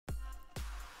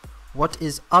What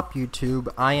is up, YouTube?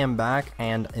 I am back,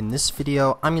 and in this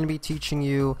video I'm going to be teaching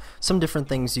you some different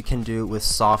things you can do with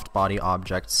soft body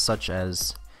objects, such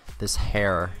as this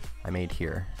hair I made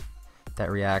here that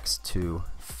reacts to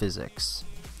physics.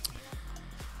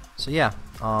 So yeah,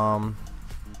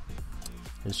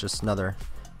 it's just another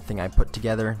thing I put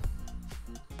together,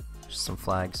 just some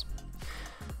flags.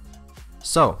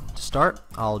 So to start,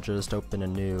 I'll just open a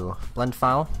new blend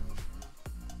file,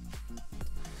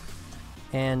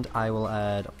 and I will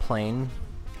add a plane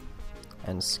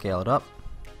and scale it up,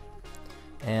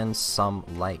 and some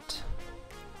light.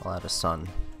 I'll add a sun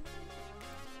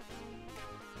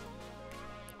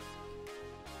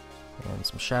and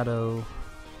some shadow.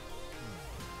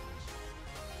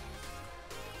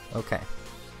 Okay.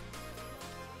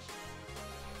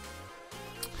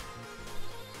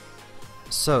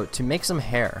 So to make some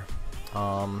hair,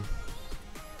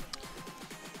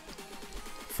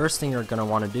 first thing you're going to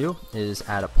want to do is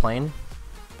add a plane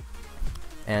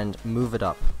and move it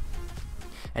up.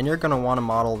 And you're going to want to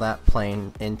model that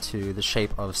plane into the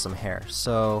shape of some hair.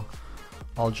 So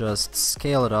I'll just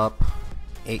scale it up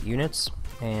 8 units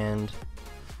and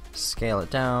scale it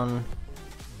down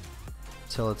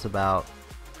till it's about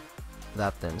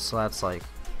that thin. So that's like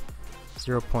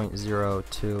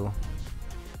 0.02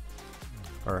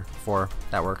 or 4,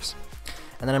 that works.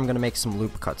 And then I'm going to make some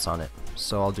loop cuts on it.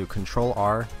 So I'll do Control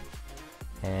R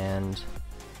and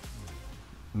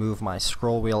move my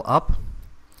scroll wheel up.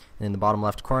 And in the bottom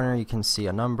left corner you can see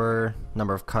a number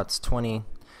of cuts, 20.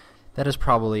 That is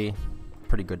probably a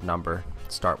pretty good number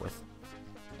to start with.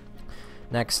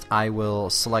 Next I will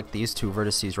select these two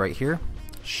vertices right here,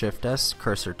 Shift S,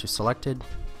 cursor to selected,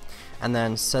 and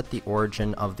then set the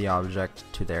origin of the object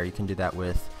to there. You can do that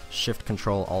with Shift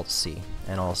Control Alt C,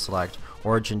 and I'll select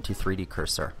origin to 3D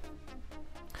cursor.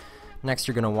 Next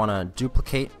you're going to want to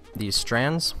duplicate these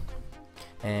strands,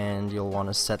 and you'll want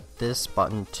to set this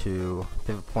button to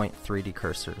pivot point 3D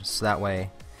cursor, so that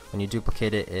way when you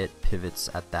duplicate it, it pivots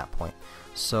at that point.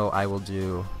 So I will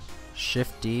do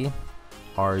Shift D,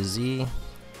 RZ,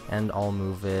 and I'll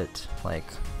move it like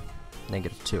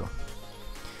 -2,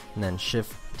 and then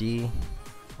Shift D,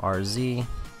 RZ,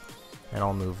 and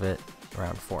I'll move it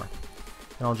around 4.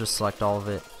 And I'll just select all of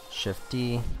it, Shift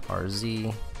D,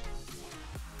 RZ,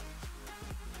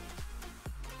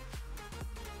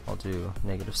 I'll do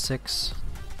 -6,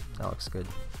 that looks good,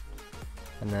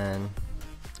 and then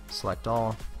select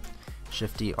all,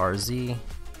 Shift D, RZ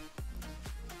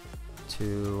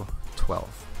to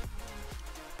 12.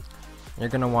 You're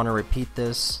going to want to repeat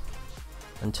this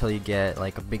until you get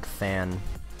like a big fan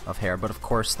of hair, but of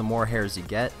course the more hairs you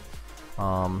get,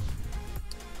 the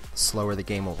slower the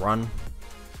game will run.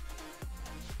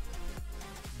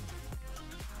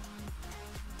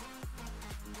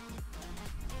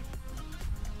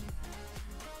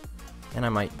 And I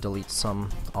might delete some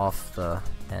off the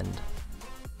end.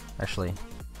 Actually,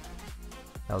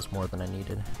 that was more than I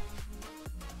needed.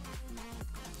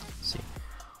 Let's see.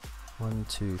 1,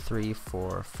 2, 3,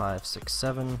 4, 5, 6,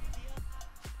 7.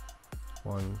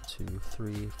 1, 2,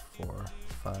 3, 4,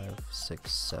 5,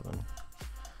 6, 7.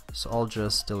 So I'll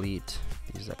just delete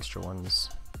these extra ones.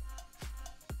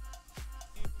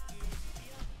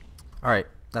 Alright,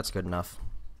 that's good enough.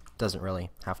 Doesn't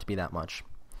really have to be that much.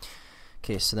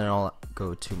 Okay, so then I'll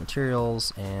go to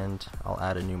materials and I'll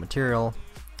add a new material.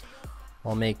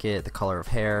 I'll make it the color of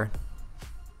hair.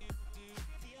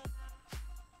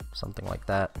 Something like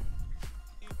that.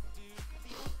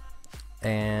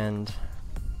 And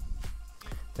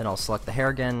then I'll select the hair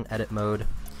again, edit mode,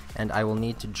 and I will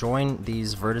need to join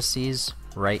these vertices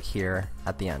right here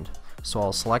at the end. So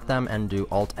I'll select them and do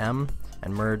Alt M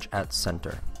and merge at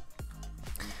center.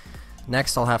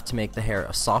 Next I'll have to make the hair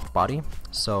a soft body,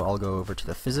 so I'll go over to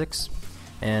the physics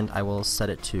and I will set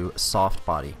it to soft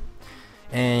body.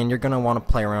 And you're going to want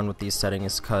to play around with these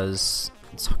settings because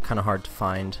it's kind of hard to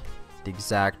find the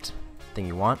exact thing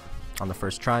you want on the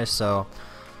first try. So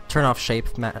turn off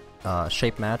shape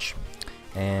match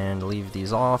and leave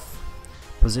these off.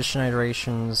 Position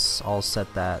iterations, I'll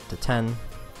set that to 10.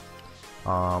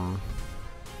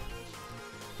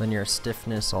 Linear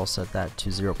stiffness, I'll set that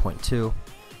to 0.2.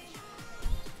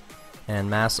 And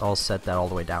mass, I'll set that all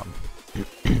the way down.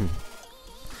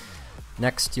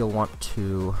 Next, you'll want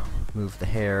to move the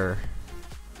hair,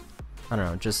 I don't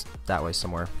know, just that way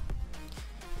somewhere.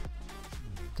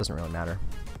 Doesn't really matter.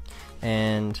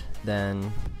 And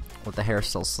then with the hair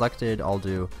still selected, I'll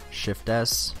do Shift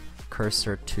S,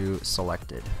 cursor to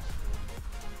selected.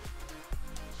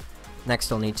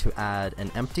 Next I'll need to add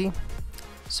an empty,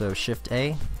 so Shift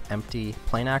A, empty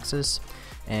plane axis,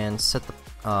 and set the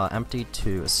empty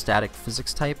to a static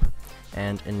physics type,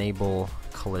 and enable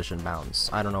collision bounds.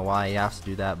 I don't know why you have to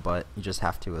do that, but you just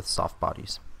have to with soft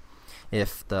bodies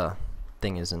if the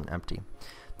thing isn't empty.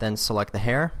 Then select the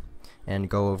hair and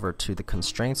go over to the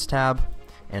constraints tab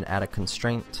and add a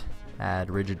constraint, add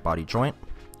rigid body joint,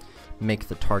 make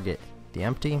the target the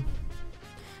empty,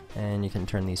 and you can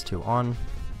turn these two on.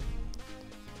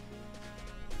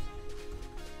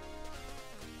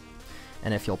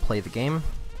 And if you'll play the game,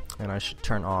 and I should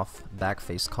turn off back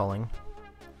face culling.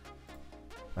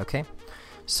 Okay,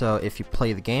 so if you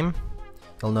play the game,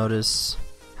 you'll notice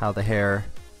how the hair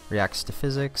reacts to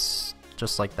physics,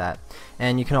 just like that.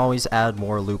 And you can always add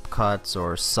more loop cuts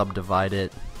or subdivide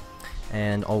it,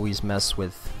 and always mess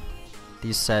with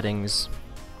these settings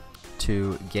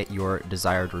to get your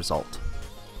desired result.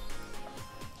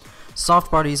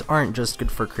 Soft bodies aren't just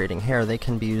good for creating hair, they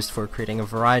can be used for creating a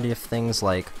variety of things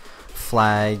like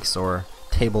flags or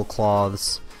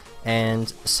tablecloths, and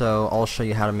so I'll show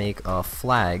you how to make a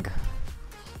flag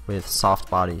with soft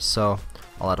bodies. So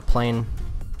I'll add a plane,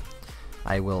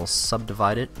 I will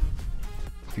subdivide it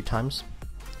a few times,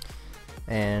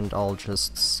 and I'll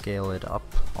just scale it up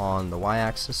on the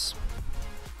y-axis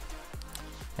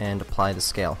and apply the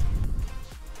scale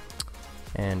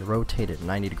and rotate it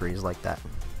 90 degrees like that.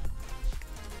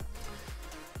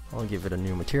 I'll give it a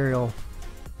new material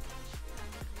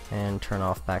and turn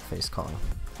off back face culling.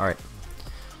 Alright,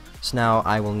 so now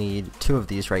I will need two of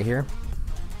these right here.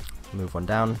 Move one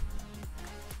down.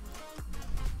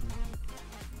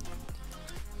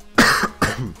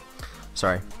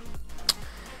 Sorry.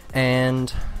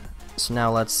 And so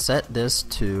now let's set this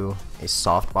to a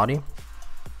soft body.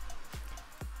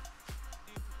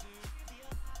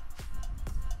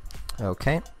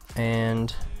 Okay,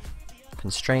 and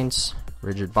constraints,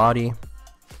 rigid body,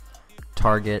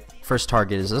 target. First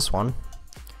target is this one,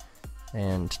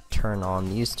 and turn on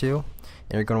these two,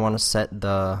 and you're going to want to set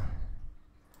the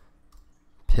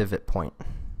pivot point.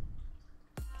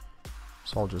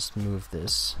 So I'll just move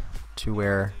this to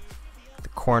where the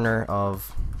corner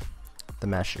of the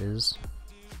mesh is.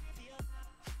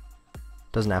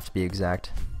 Doesn't have to be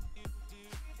exact,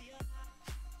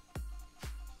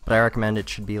 but I recommend it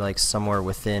should be like somewhere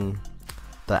within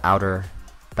the outer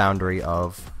boundary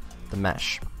of the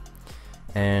mesh.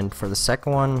 And for the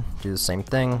second one, do the same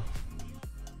thing.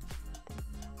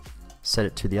 Set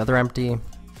it to the other empty.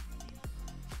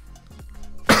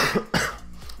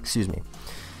 Excuse me.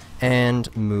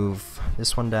 And move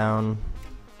this one down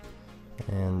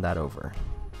and that over.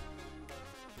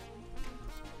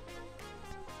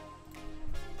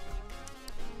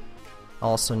 I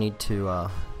also need to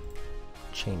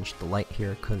change the light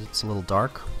here because it's a little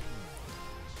dark,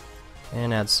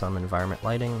 and add some environment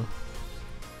lighting.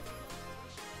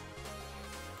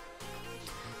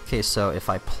 Okay, so if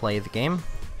I play the game,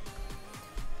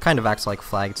 kind of acts like a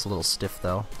flag, it's a little stiff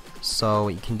though. So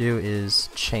what you can do is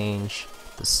change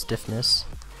the stiffness.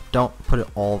 Don't put it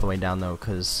all the way down though,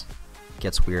 because it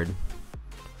gets weird.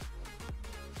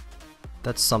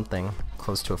 That's something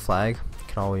close to a flag. You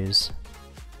can always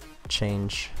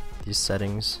change these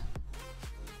settings.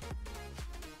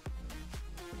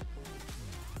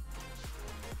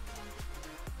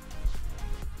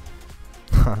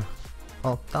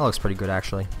 Well, that looks pretty good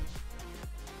actually.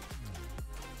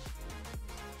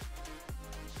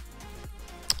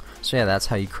 So yeah, that's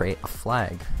how you create a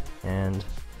flag. And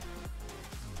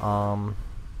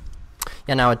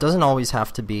yeah, now it doesn't always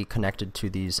have to be connected to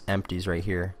these empties right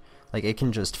here. Like it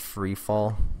can just free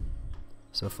fall.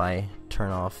 So if I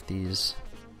turn off these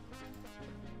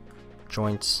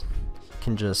joints, you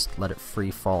can just let it free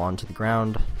fall onto the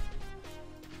ground.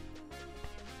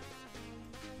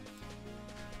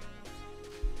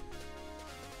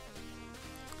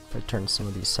 If I turn some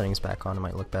of these settings back on, it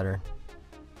might look better.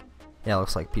 Yeah, it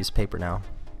looks like a piece of paper now.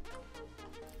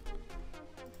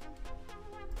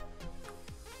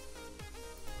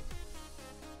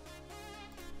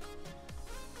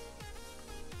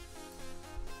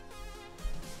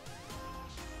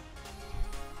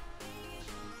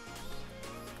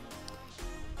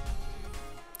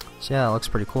 So yeah, it looks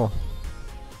pretty cool.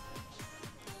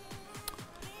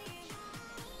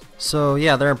 So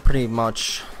yeah, there are pretty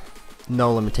much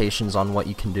no limitations on what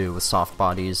you can do with soft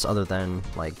bodies other than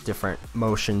like different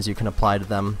motions you can apply to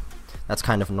them. That's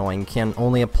kind of annoying. You can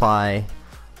only apply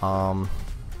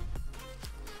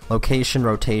location,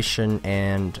 rotation,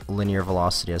 and linear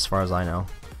velocity as far as I know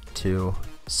to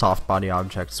soft body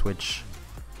objects, which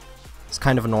is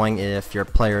kind of annoying if your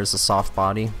player is a soft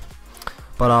body.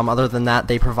 But other than that,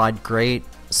 they provide great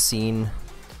scene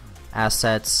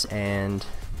assets, and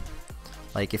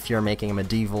like if you're making a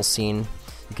medieval scene,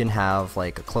 you can have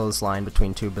like a clothesline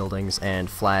between two buildings and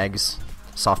flags,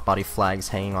 soft body flags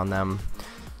hanging on them.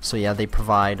 So yeah, they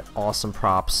provide awesome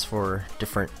props for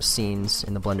different scenes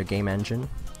in the Blender game engine,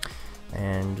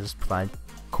 and just provide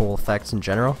cool effects in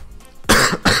general.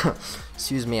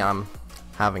 Excuse me, I'm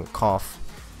having a cough.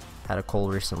 Had a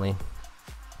cold recently.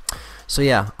 So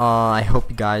yeah, I hope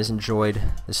you guys enjoyed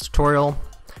this tutorial.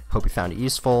 Hope you found it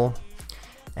useful,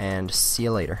 and see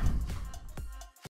you later.